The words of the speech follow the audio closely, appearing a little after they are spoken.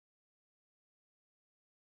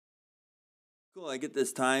Cool. I get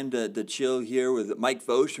this time to chill here with Mike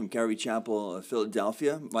Focht from Calvary Chapel,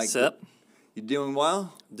 Philadelphia. Mike, What's up? you doing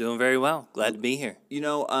well? Doing very well. Glad to be here.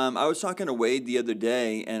 I was talking to Wade the other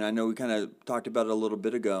day, and I know we kind of talked about it a little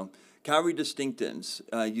bit ago. Calvary distinctives.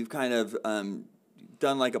 You've kind of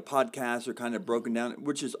done like a podcast or kind of broken down,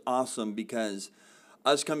 which is awesome because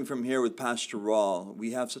us coming from here with Pastor Rawl,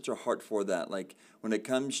 we have such a heart for that. Like when it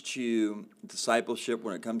comes to discipleship,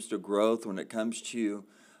 when it comes to growth, when it comes to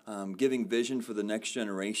giving vision for the next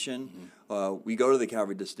generation, we go to the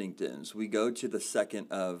Calvary distinctives. We go to the second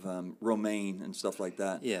of Romaine and stuff like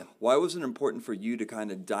that. Yeah. Why was it important for you to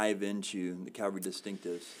kind of dive into the Calvary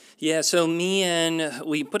distinctives? Yeah, so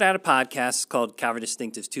we put out a podcast called Calvary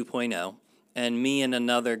Distinctives 2.0, and me and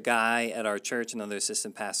another guy at our church, another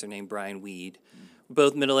assistant pastor named Brian Weed,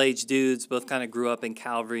 both middle-aged dudes, both kind of grew up in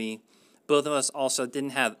Calvary. Both of us also didn't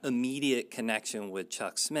have immediate connection with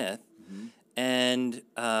Chuck Smith. And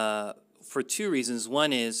for two reasons.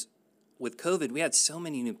 One is, with COVID, we had so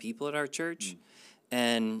many new people at our church,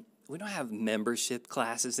 and we don't have membership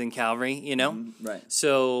classes in Calvary, you know? Right.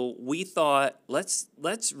 So we thought, let's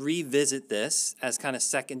revisit this as kind of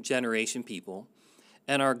second-generation people.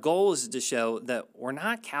 And our goal is to show that we're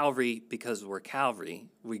not Calvary because we're Calvary.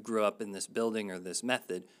 We grew up in this building or this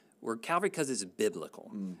method. We're Calvary because it's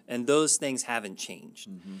biblical, and those things haven't changed.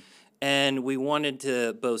 And we wanted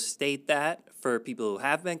to both state that for people who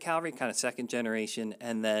have been Calvary, kind of second generation,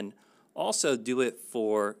 and then also do it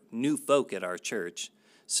for new folk at our church.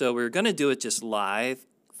 So we were going to do it just live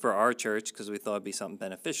for our church because we thought it'd be something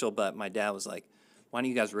beneficial, but my dad was like, why don't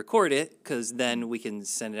you guys record it? Because then we can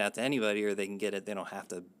send it out to anybody or they can get it. They don't have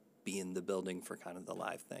to be in the building for kind of the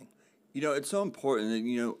live thing. You know, it's so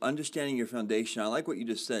important, understanding your foundation. I like what you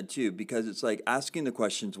just said, too, because it's like asking the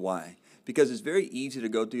questions why. Because it's very easy to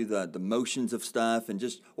go through the motions of stuff and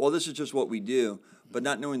just, well, this is just what we do, but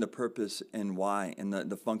not knowing the purpose and why and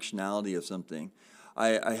the functionality of something.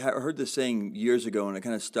 I heard this saying years ago, and it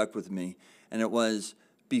kind of stuck with me, and it was,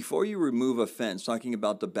 before you remove a fence, talking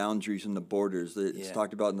about the boundaries and the borders that it's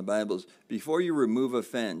talked about in the Bibles, before you remove a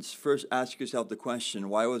fence, first ask yourself the question,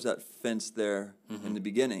 why was that fence there in the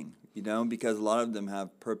beginning? Because a lot of them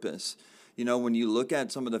have purpose. When you look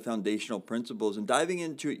at some of the foundational principles and diving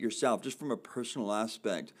into it yourself, just from a personal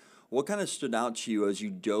aspect, what kind of stood out to you as you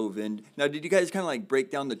dove in? Now, did you guys kind of like break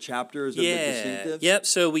down the chapters of the distinctives? Yep.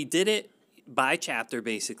 So we did it by chapter,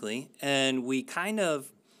 basically, and we kind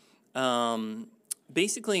of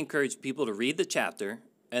basically encouraged people to read the chapter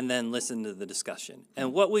and then listen to the discussion.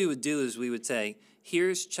 And what we would do is we would say,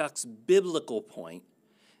 here's Chuck's biblical point,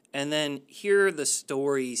 and then here are the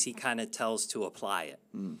stories he kind of tells to apply it.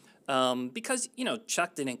 Because,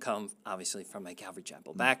 Chuck didn't come, obviously, from a Calvary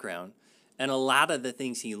Chapel background, and a lot of the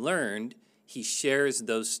things he learned, he shares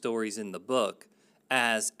those stories in the book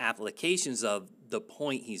as applications of the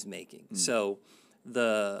point he's making. So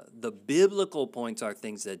the biblical points are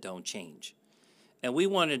things that don't change. And we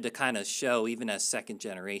wanted to kind of show, even as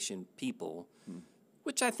second-generation people,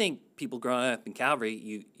 which I think people growing up in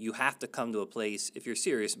Calvary, you have to come to a place, if you're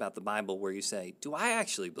serious about the Bible, where you say, do I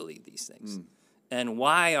actually believe these things? And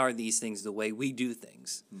why are these things the way we do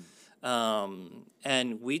things?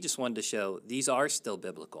 And we just wanted to show these are still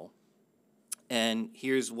biblical. And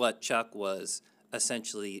here's what Chuck was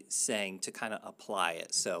essentially saying to kind of apply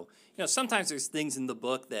it. So, sometimes there's things in the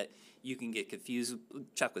book that you can get confused.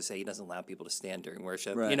 Chuck would say he doesn't allow people to stand during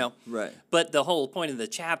worship, Right. But the whole point of the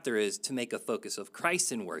chapter is to make a focus of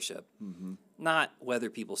Christ in worship, not whether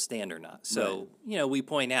people stand or not. So, we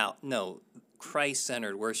point out, no,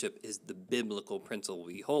 Christ-centered worship is the biblical principle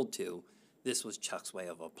we hold to. This was Chuck's way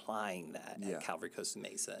of applying that at Calvary Costa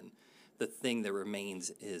Mesa. And the thing that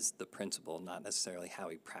remains is the principle, not necessarily how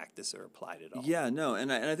he practiced or applied it all. Yeah, no,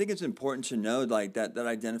 and I think it's important to know like that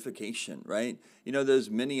identification, right?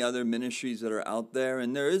 There's many other ministries that are out there,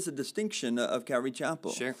 and there is a distinction of Calvary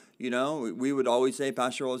Chapel. Sure. We would always say,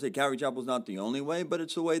 Pastor would always say, Calvary Chapel is not the only way, but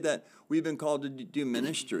it's the way that we've been called to do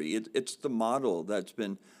ministry. It's the model that's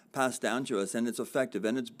been passed down to us, and it's effective,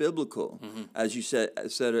 and it's biblical, as you said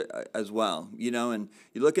as well. And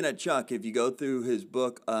you're looking at Chuck, if you go through his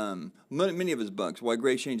book, many of his books, Why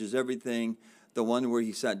Grace Changes Everything, the one where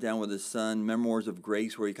he sat down with his son, Memoirs of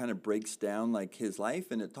Grace, where he kind of breaks down like his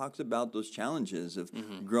life, and it talks about those challenges of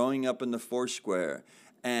growing up in the Foursquare,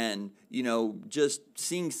 and, just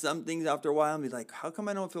seeing some things after a while and be like, how come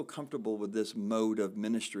I don't feel comfortable with this mode of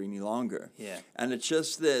ministry any longer? Yeah. And it's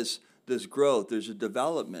just this growth, there's a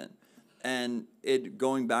development, and it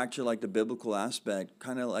going back to like the biblical aspect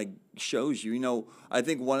kind of like shows you, I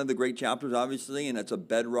think one of the great chapters, obviously, and it's a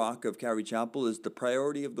bedrock of Calvary Chapel, is the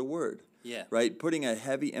priority of the word. Yeah. Right? Putting a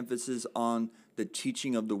heavy emphasis on the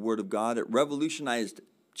teaching of the Word of God. It revolutionized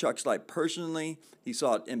Chuck's life personally. He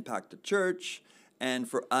saw it impact the church. And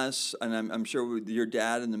for us, and I'm sure with your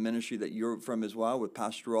dad and the ministry that you're from as well, with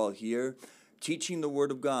Pastoral here, teaching the Word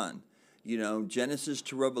of God, Genesis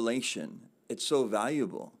to Revelation, it's so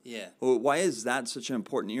valuable. Yeah. Well, why is that such an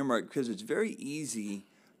important earmark? Because it's very easy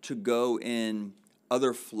to go in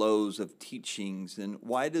other flows of teachings. And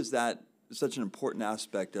why does that such an important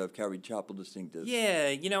aspect of Calvary Chapel Distinctive?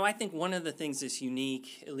 Yeah, I think one of the things that's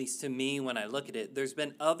unique, at least to me when I look at it, there's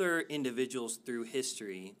been other individuals through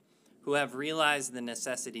history who have realized the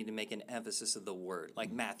necessity to make an emphasis of the word. Like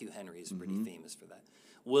Matthew Henry is pretty famous for that.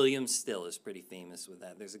 William Still is pretty famous with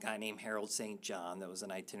that. There's a guy named Harold St. John that was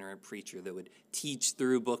an itinerant preacher that would teach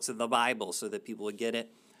through books of the Bible so that people would get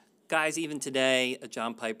it. Guys, even today, a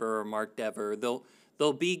John Piper or Mark Dever,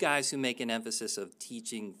 there'll be guys who make an emphasis of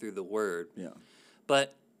teaching through the word. Yeah.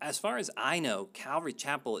 But as far as I know, Calvary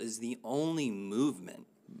Chapel is the only movement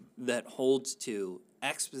that holds to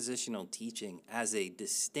expositional teaching as a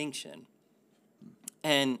distinction.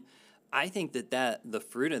 And I think that the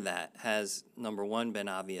fruit of that has, number one, been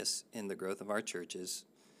obvious in the growth of our churches,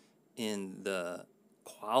 in the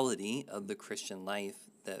quality of the Christian life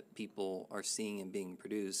that people are seeing and being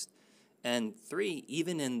produced, and three,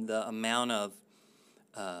 even in the amount of,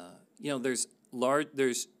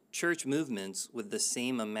 there's church movements with the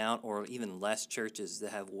same amount or even less churches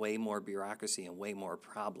that have way more bureaucracy and way more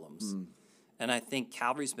problems. And I think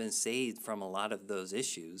Calvary's been saved from a lot of those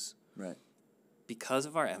issues. Right. Because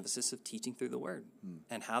of our emphasis of teaching through the Word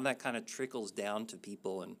and how that kind of trickles down to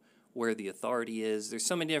people and where the authority is. There's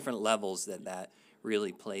so many different levels that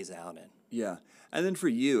really plays out in. Yeah. And then for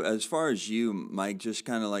you, as far as you, Mike, just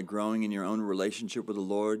kind of like growing in your own relationship with the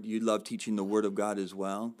Lord, you love teaching the Word of God as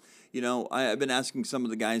well. I've been asking some of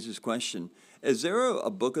the guys this question. Is there a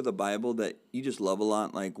book of the Bible that you just love a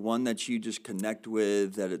lot, like one that you just connect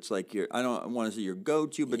with, that it's like I don't want to say your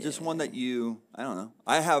go-to, but just one that I don't know.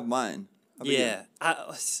 I have mine. Yeah.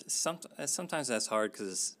 Sometimes that's hard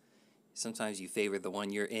because sometimes you favor the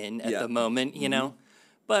one you're in at the moment,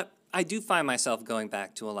 But I do find myself going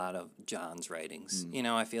back to a lot of John's writings.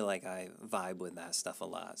 I feel like I vibe with that stuff a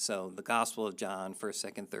lot. So the Gospel of John,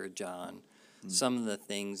 1st, 2nd, 3rd John, some of the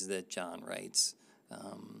things that John writes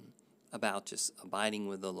about just abiding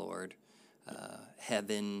with the Lord,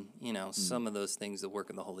 heaven, some of those things, the work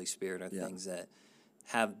of the Holy Spirit are things that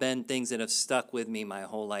have been things that have stuck with me my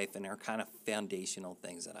whole life and are kind of foundational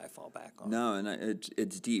things that I fall back on. No, and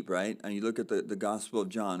it's deep, right? And you look at the Gospel of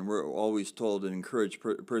John. We're always told and encourage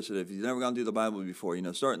person, if you've never gone through the Bible before,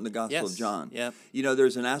 start in the Gospel of John. Yep.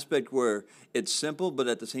 There's an aspect where it's simple, but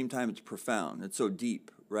at the same time it's profound. It's so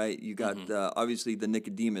deep, right? You got obviously the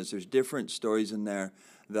Nicodemus. There's different stories in there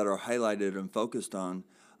that are highlighted and focused on.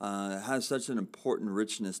 It has such an important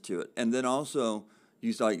richness to it. And then also,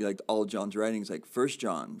 you saw like all John's writings, like First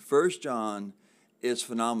John. First John is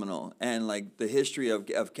phenomenal, and like the history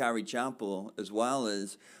of Calvary Chapel, as well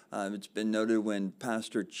as it's been noted when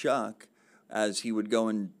Pastor Chuck, as he would go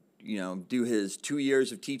and do his 2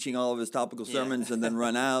 years of teaching all of his topical sermons and then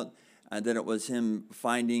run out, and then it was him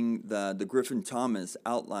finding the Griffin Thomas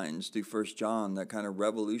outlines through First John that kind of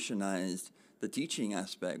revolutionized the teaching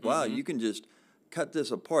aspect. Wow, you can just cut this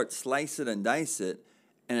apart, slice it and dice it.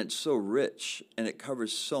 And it's so rich, and it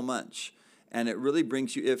covers so much, and it really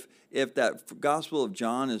brings you. If that Gospel of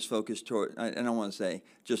John is focused toward, I don't want to say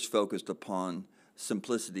just focused upon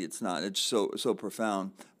simplicity. It's not. It's so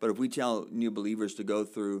profound. But if we tell new believers to go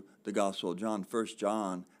through the Gospel of John, First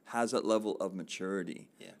John has that level of maturity,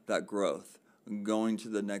 that growth, going to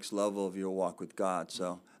the next level of your walk with God.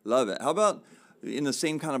 So love it. How about, in the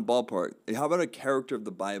same kind of ballpark, how about a character of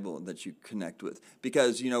the Bible that you connect with?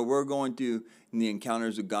 Because, we're going through the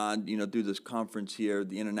Encounters of God, through this conference here,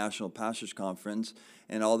 the International Pastors Conference,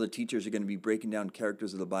 and all the teachers are going to be breaking down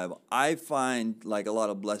characters of the Bible. I find, like, a lot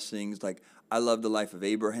of blessings. Like, I love the life of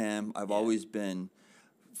Abraham. I've always been,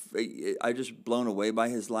 I just blown away by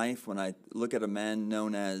his life when I look at a man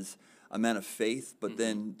known as a man of faith, but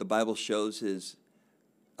then the Bible shows his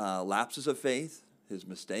lapses of faith, his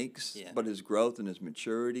mistakes, but his growth and his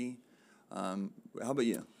maturity. How about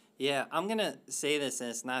you? Yeah, I'm going to say this, and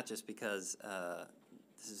it's not just because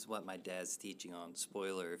this is what my dad's teaching on.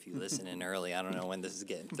 Spoiler, if you listen in early, I don't know when this is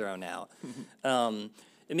getting thrown out. And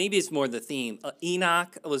maybe it's more the theme.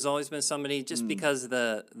 Enoch was always been somebody, just because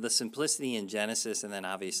the simplicity in Genesis and then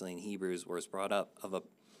obviously in Hebrews where it's brought up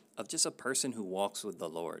of just a person who walks with the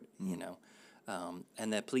Lord,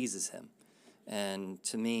 and that pleases him. And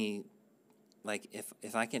to me, like,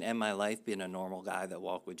 if I can end my life being a normal guy that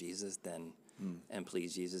walked with Jesus, then and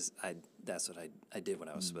please Jesus, that's what I did what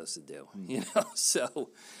I was supposed to do.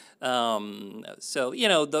 So So,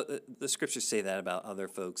 the scriptures say that about other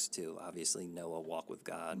folks too. Obviously, Noah walked with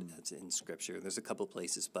God. That's in scripture. There's a couple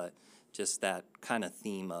places, but just that kind of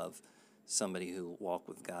theme of somebody who walked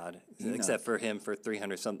with God, except for him for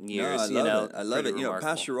 300-something years. No, I love it. I love it. remarkable.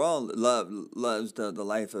 Pastor Rawl loves the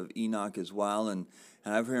life of Enoch as well, and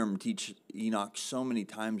I've heard him teach Enoch so many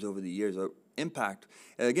times over the years. Impact,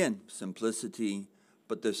 again, simplicity,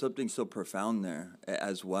 but there's something so profound there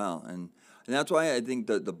as well, and that's why I think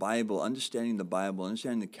the Bible, understanding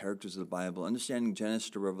the characters of the Bible, understanding Genesis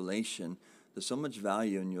to Revelation, there's so much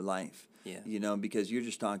value in your life. Yeah. Because you're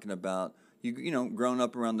just talking about growing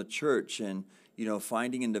up around the church and,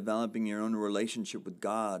 finding and developing your own relationship with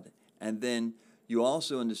God. And then you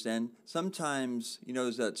also understand sometimes,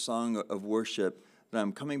 there's that song of worship that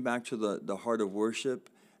I'm coming back to the heart of worship,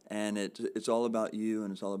 and it's all about you,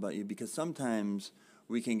 and it's all about you, because sometimes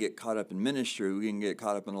we can get caught up in ministry. We can get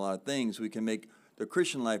caught up in a lot of things. We can make the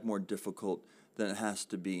Christian life more difficult than it has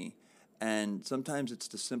to be. And sometimes it's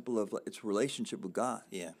the simple of it's relationship with God.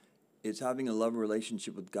 Yeah. It's having a love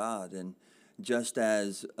relationship with God. And just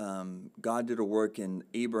as God did a work in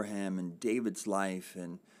Abraham and David's life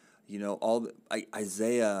and,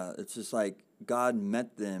 Isaiah, it's just like God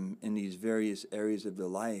met them in these various areas of their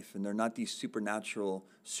life. And they're not these supernatural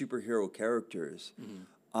superhero characters. Mm-hmm.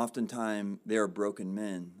 Oftentimes, they are broken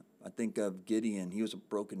men. I think of Gideon. He was a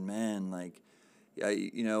broken man.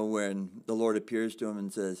 When the Lord appears to him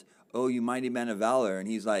and says, "Oh, you mighty man of valor." And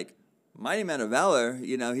he's like, "Mighty man of valor?"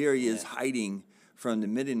 Here he is hiding from the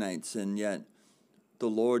Midianites. And yet the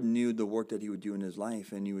Lord knew the work that he would do in his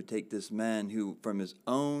life. And he would take this man who, from his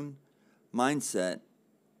own mindset,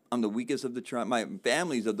 I'm the weakest of the tribe. My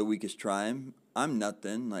family's of the weakest tribe. I'm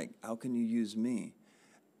nothing. Like, how can you use me?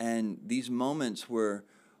 And these moments where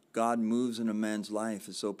God moves in a man's life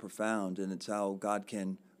is so profound, and it's how God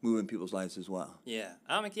can move in people's lives as well. Yeah,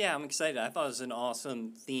 I'm excited. I thought it was an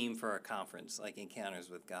awesome theme for our conference, like Encounters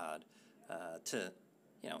with God.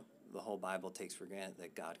 The whole Bible takes for granted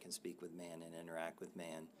that God can speak with man and interact with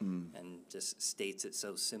man, and just states it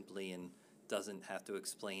so simply and doesn't have to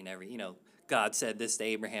explain God said this to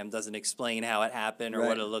Abraham, doesn't explain how it happened or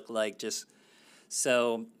what it looked like.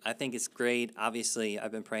 So I think it's great. Obviously,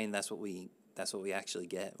 I've been praying that's what we actually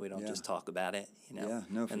get. We don't just talk about it, Yeah,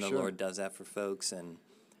 no, for and the sure. Lord does that for folks. And,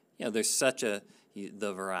 there's such the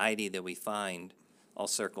variety that we find. I'll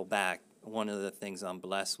circle back. One of the things I'm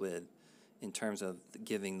blessed with in terms of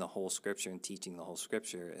giving the whole Scripture and teaching the whole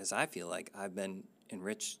Scripture is I feel like I've been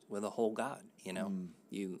enriched with a whole God,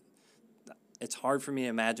 It's hard for me to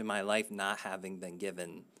imagine my life not having been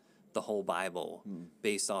given the whole Bible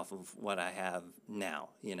based off of what I have now,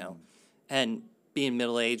 And being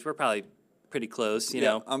middle-aged, we're probably pretty close,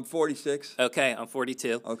 know. I'm 46. Okay, I'm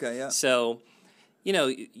 42. Okay, yeah. So,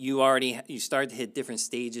 you start to hit different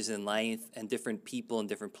stages in life, and different people in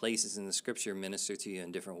different places in the Scripture minister to you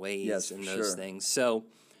in different ways and those things. So,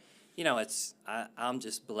 I'm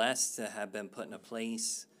just blessed to have been put in a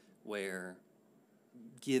place where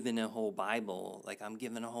given a whole Bible, like I'm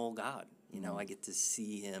given a whole God. I get to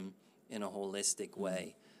see him in a holistic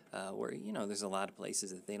way, where, there's a lot of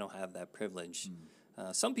places that they don't have that privilege.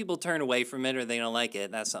 Some people turn away from it or they don't like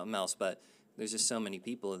it. That's something else. But there's just so many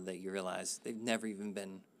people that you realize they've never even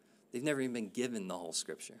been given the whole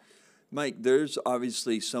Scripture. Mike, there's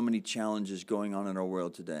obviously so many challenges going on in our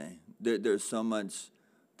world today. There's so much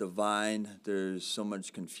divide. There's so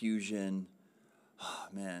much confusion. Oh,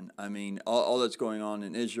 man, I mean, all that's going on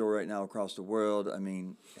in Israel right now across the world, I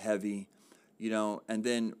mean, heavy, and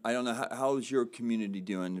then I don't know, how's your community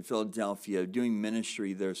doing in Philadelphia, doing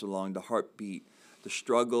ministry there's along the heartbeat, the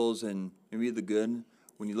struggles and maybe the good?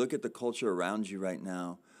 When you look at the culture around you right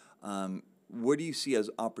now, what do you see as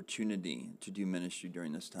opportunity to do ministry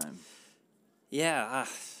during this time? Yeah,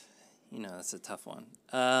 that's a tough one.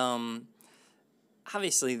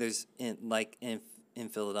 Obviously, there's in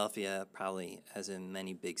Philadelphia, probably as in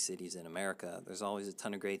many big cities in America, there's always a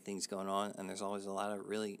ton of great things going on, and there's always a lot of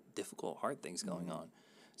really difficult, hard things going on.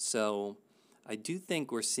 So I do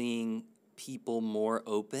think we're seeing people more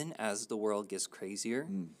open as the world gets crazier.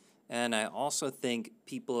 And I also think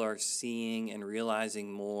people are seeing and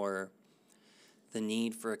realizing more the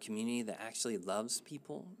need for a community that actually loves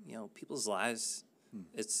people. People's lives,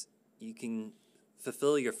 you can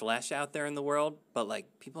fulfill your flesh out there in the world, but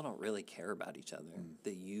people don't really care about each other.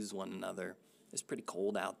 They use one another. It's pretty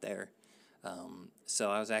cold out there.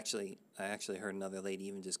 So I actually heard another lady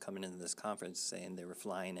even just coming into this conference saying they were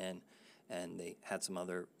flying in, and they had some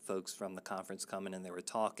other folks from the conference coming, and they were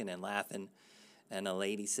talking and laughing, and a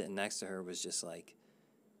lady sitting next to her was just like,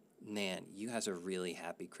 man, you guys are really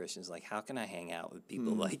happy Christians. Like, how can I hang out with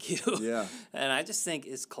people like you? Yeah. And I just think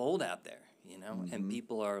it's cold out there, you know, and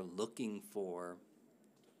people are looking for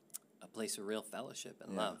a place of real fellowship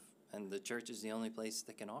and love. And the church is the only place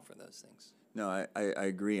that can offer those things. No, I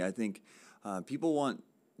agree. I think people want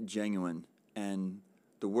genuine, and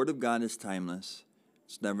the Word of God is timeless.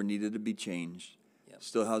 It's never needed to be changed. Yep.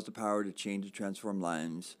 Still has the power to change and transform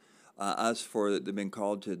lives. Us, for they've been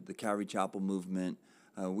called to the Calvary Chapel movement,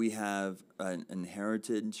 we have an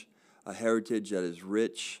heritage, a heritage that is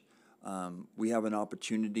rich. We have an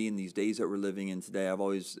opportunity in these days that we're living in today. I've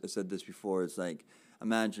always said this before. It's like,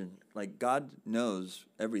 imagine, like, God knows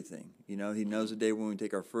everything. You know, He knows the day when we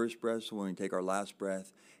take our first breath, when we take our last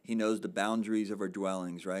breath. He knows the boundaries of our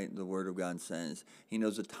dwellings, right? The Word of God says. He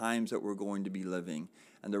knows the times that we're going to be living.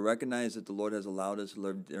 And to recognize that the Lord has allowed us to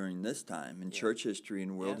live during this time in church history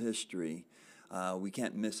and world history, we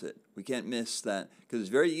can't miss it. We can't miss that, because it's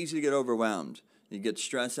very easy to get overwhelmed. You get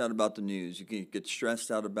stressed out about the news. You can get stressed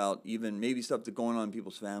out about even maybe stuff that's going on in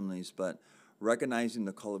people's families, but recognizing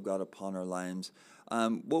the call of God upon our lives.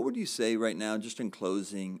 What would you say right now, just in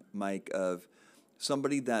closing, Mike, of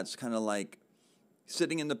somebody that's kind of like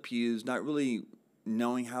sitting in the pews, not really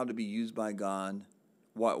knowing how to be used by God?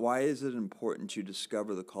 Why is it important to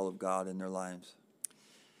discover the call of God in their lives?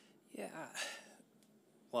 Yeah.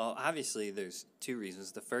 Well, obviously, there's two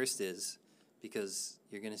reasons. The first is because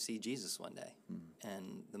you're going to see Jesus one day.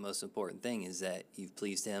 And the most important thing is that you've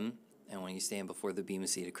pleased Him. And when you stand before the bema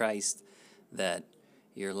seat of Christ, that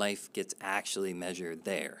your life gets actually measured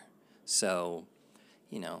there. So,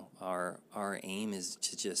 you know, our aim is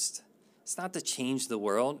to just, it's not to change the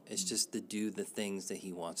world. It's just to do the things that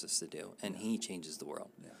He wants us to do. And He changes the world.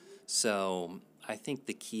 Yeah. So I think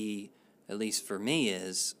the key, at least for me,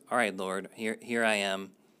 is, all right, Lord, here I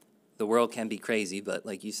am. The world can be crazy, but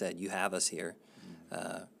like you said, you have us here.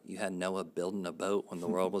 You had Noah building a boat when the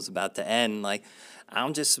world was about to end. Like,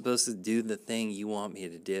 I'm just supposed to do the thing you want me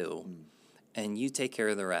to do, and you take care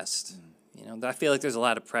of the rest. You know, I feel like there's a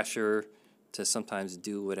lot of pressure to sometimes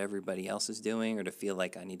do what everybody else is doing, or to feel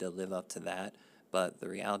like I need to live up to that. But the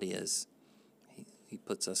reality is, he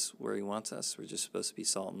puts us where He wants us. We're just supposed to be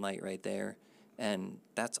salt and light right there. And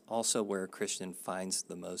that's also where a Christian finds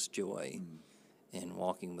the most joy in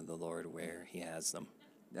walking with the Lord where He has them.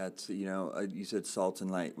 That's, you know, you said salt and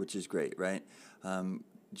light, which is great, right?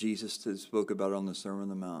 Jesus spoke about it on the Sermon on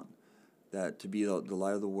the Mount, that to be the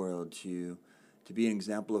light of the world, to be an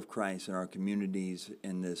example of Christ in our communities,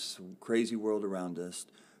 in this crazy world around us.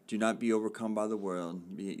 Do not be overcome by the world.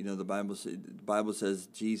 You know, the Bible says,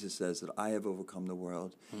 Jesus says that I have overcome the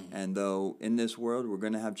world. And though in this world we're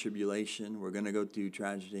going to have tribulation, we're going to go through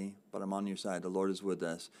tragedy, but I'm on your side. The Lord is with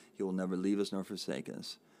us. He will never leave us nor forsake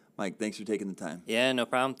us. Mike, thanks for taking the time. Yeah, no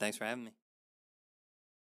problem. Thanks for having me.